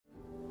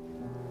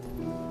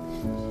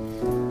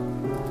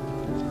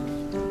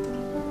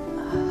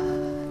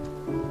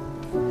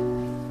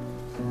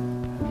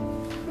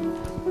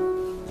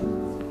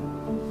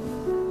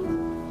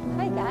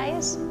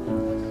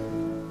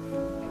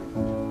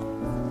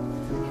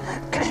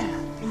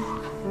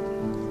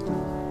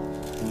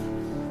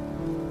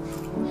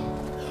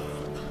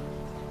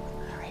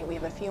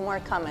few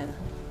more coming.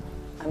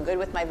 I'm good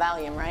with my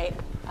volume, right?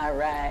 All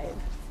right.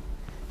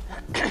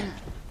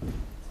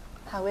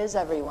 How is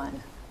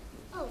everyone?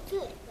 Oh,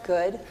 good.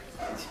 Good?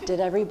 Did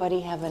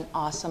everybody have an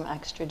awesome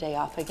extra day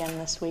off again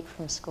this week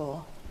from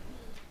school?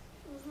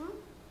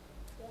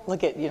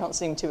 Look at, you don't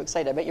seem too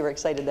excited. I bet you were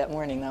excited that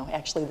morning, though.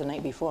 Actually, the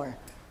night before.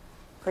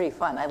 Pretty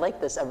fun. I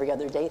like this every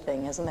other day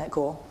thing. Isn't that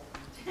cool?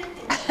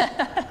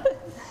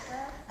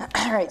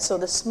 All right, so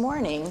this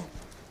morning,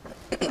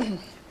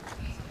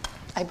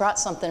 I brought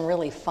something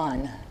really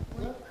fun.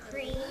 Whipped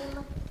cream.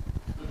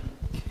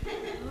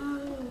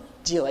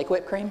 Do you like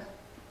whipped cream?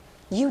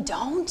 You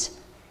don't?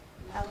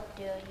 How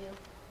dare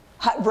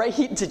you?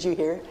 Right? Did you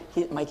hear?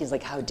 Mikey's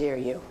like, how dare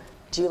you?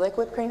 Do you like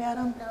whipped cream,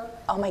 Adam? No.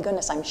 Oh my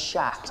goodness, I'm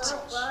shocked.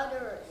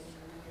 Butter.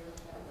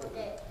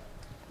 Okay.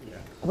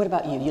 What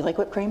about you? Do you like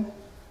whipped cream?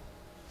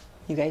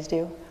 You guys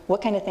do?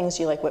 What kind of things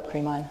do you like whipped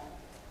cream on?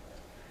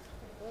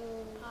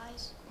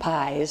 Pies.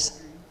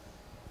 Pies.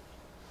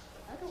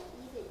 I don't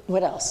eat it.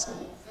 What else?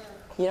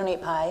 You don't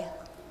eat pie?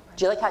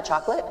 Do you like hot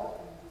chocolate?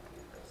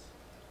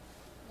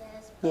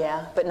 Yes.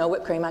 Yeah, but no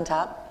whipped cream on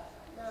top?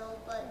 No,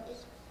 but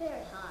it's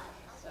very hot,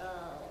 so.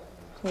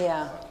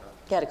 Yeah,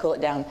 you gotta cool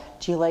it down.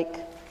 Do you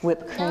like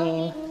whipped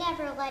cream? No, we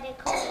never let it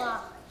cool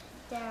off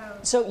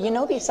down. So, you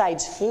know,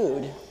 besides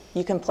food,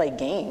 you can play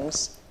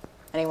games.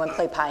 Anyone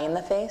play Pie in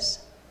the Face?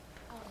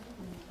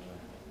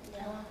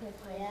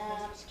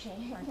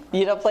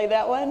 You don't play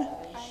that one?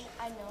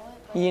 I know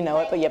it. You know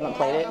it, but you haven't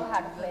played it? How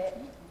to play it.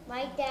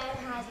 My dad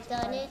has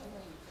done it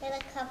and a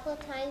couple of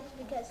times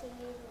because he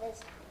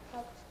uses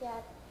helps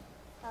dad.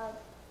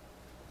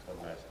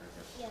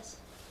 Yes.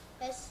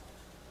 Yes.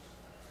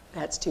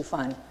 That's too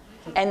fun.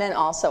 And then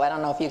also, I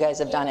don't know if you guys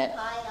have done it,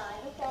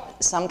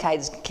 some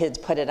kids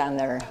put it on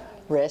their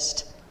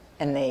wrist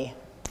and they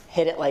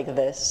hit it like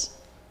this,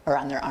 or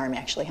on their arm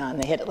actually, huh?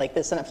 And they hit it like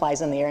this and it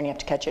flies in the air and you have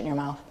to catch it in your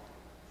mouth.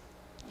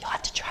 You'll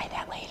have to try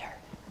that later.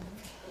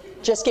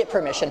 Just get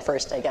permission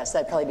first, I guess.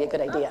 That'd probably be a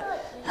good idea.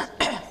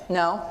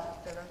 No?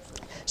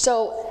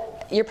 So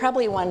you're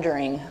probably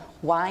wondering,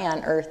 why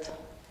on earth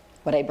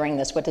would I bring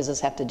this? What does this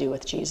have to do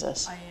with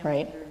Jesus,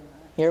 right?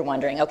 You're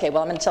wondering. Okay,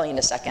 well, I'm going to tell you in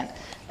a second.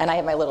 And I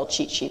have my little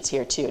cheat sheets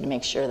here, too, to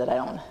make sure that I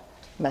don't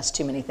mess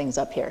too many things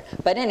up here.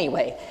 But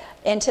anyway,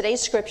 in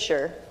today's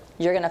scripture,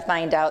 you're going to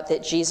find out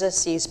that Jesus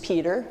sees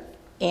Peter,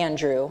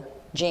 Andrew,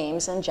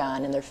 James, and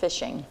John, and they're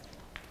fishing.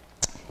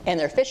 And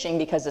they're fishing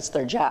because it's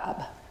their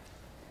job.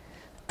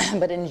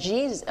 But in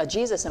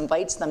Jesus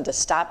invites them to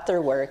stop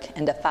their work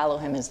and to follow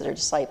him as their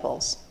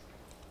disciples.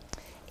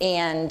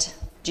 And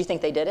do you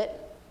think they did it?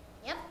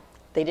 Yep.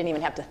 They didn't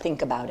even have to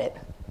think about it.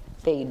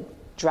 They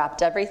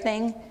dropped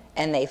everything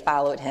and they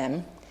followed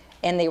him.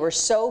 And they were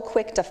so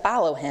quick to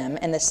follow him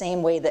in the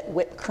same way that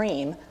whipped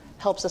cream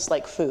helps us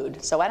like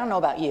food. So I don't know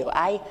about you.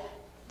 I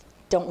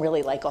don't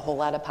really like a whole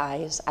lot of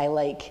pies. I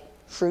like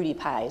fruity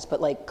pies,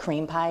 but like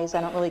cream pies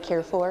I don't really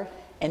care for.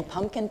 And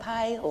pumpkin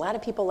pie, a lot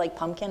of people like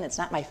pumpkin. It's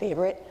not my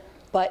favorite.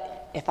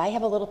 But if I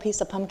have a little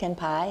piece of pumpkin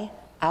pie,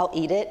 I'll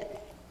eat it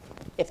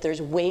if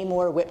there's way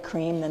more whipped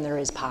cream than there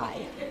is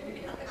pie.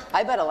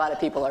 I bet a lot of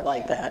people are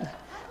like that.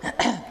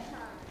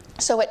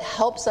 So it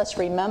helps us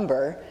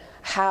remember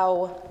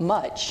how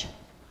much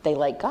they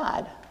like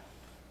God,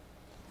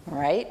 all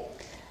right?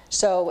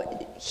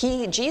 So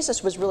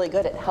Jesus was really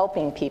good at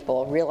helping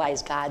people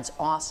realize God's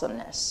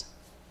awesomeness.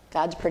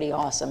 God's pretty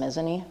awesome,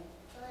 isn't he?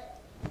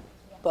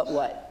 But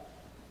what?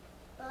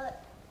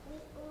 But we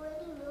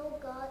already know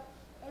God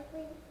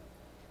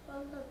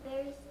from the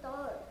very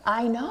start.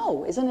 I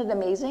know, isn't it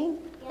amazing?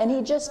 Yeah. And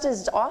he just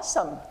is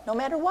awesome, no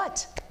matter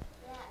what.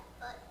 Yeah,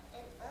 but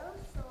and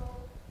also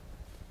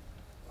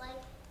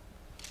like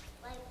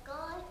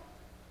God,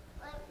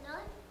 like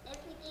not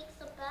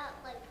everything's about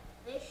like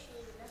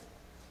fishing.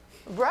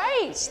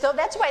 Right, so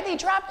that's why they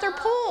dropped their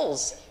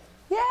pools.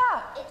 Yeah,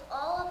 It's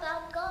all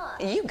about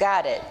God. you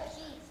got it.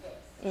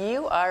 Jesus.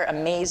 You are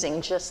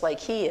amazing just like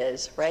he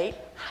is, right?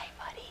 Hi,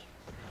 buddy.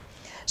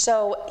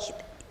 So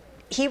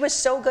he was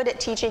so good at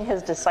teaching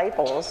his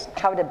disciples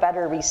how to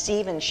better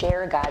receive and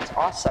share God's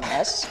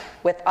awesomeness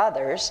with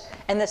others,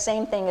 and the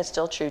same thing is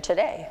still true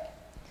today.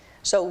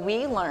 So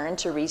we learn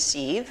to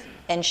receive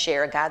and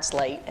share God's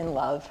light and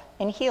love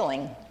and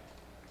healing,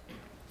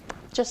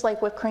 just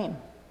like whipped cream,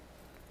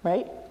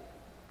 right?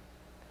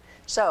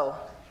 So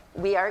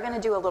we are going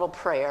to do a little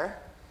prayer,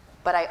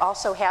 but I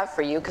also have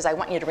for you, because I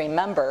want you to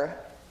remember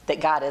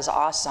that God is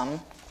awesome.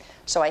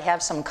 So I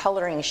have some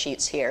coloring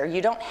sheets here.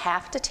 You don't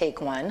have to take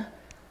one.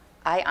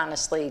 I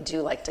honestly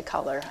do like to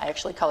color. I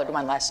actually colored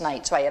one last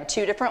night. So I have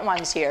two different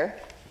ones here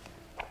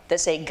that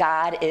say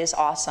God is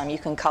awesome. You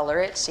can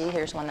color it. See,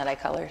 here's one that I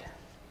colored.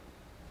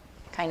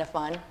 Kind of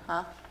fun,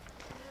 huh?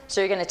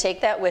 So you're going to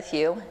take that with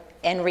you.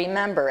 And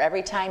remember,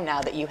 every time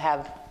now that you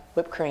have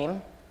whipped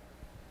cream,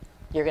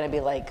 you're going to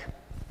be like,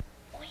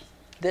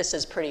 this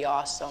is pretty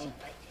awesome.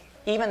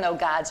 Even though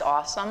God's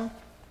awesome,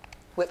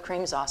 whipped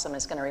cream's awesome.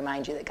 It's going to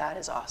remind you that God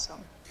is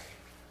awesome.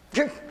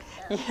 You're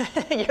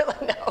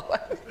like, no.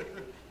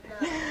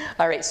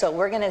 All right, so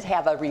we're going to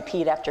have a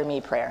repeat after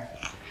me prayer.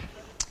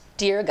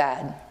 Dear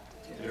God,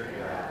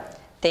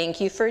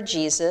 Thank you for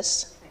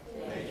Jesus,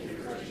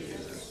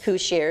 who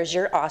shares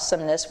your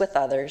awesomeness with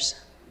others.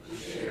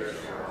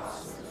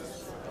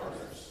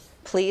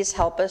 Please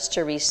help us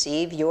to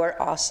receive your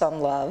awesome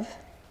love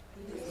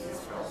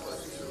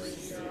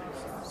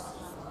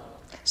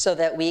so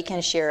that we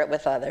can share it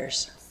with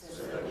others.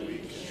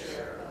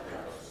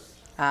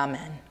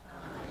 Amen.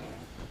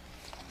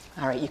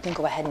 All right, you can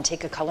go ahead and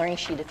take a coloring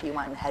sheet if you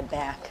want and head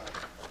back.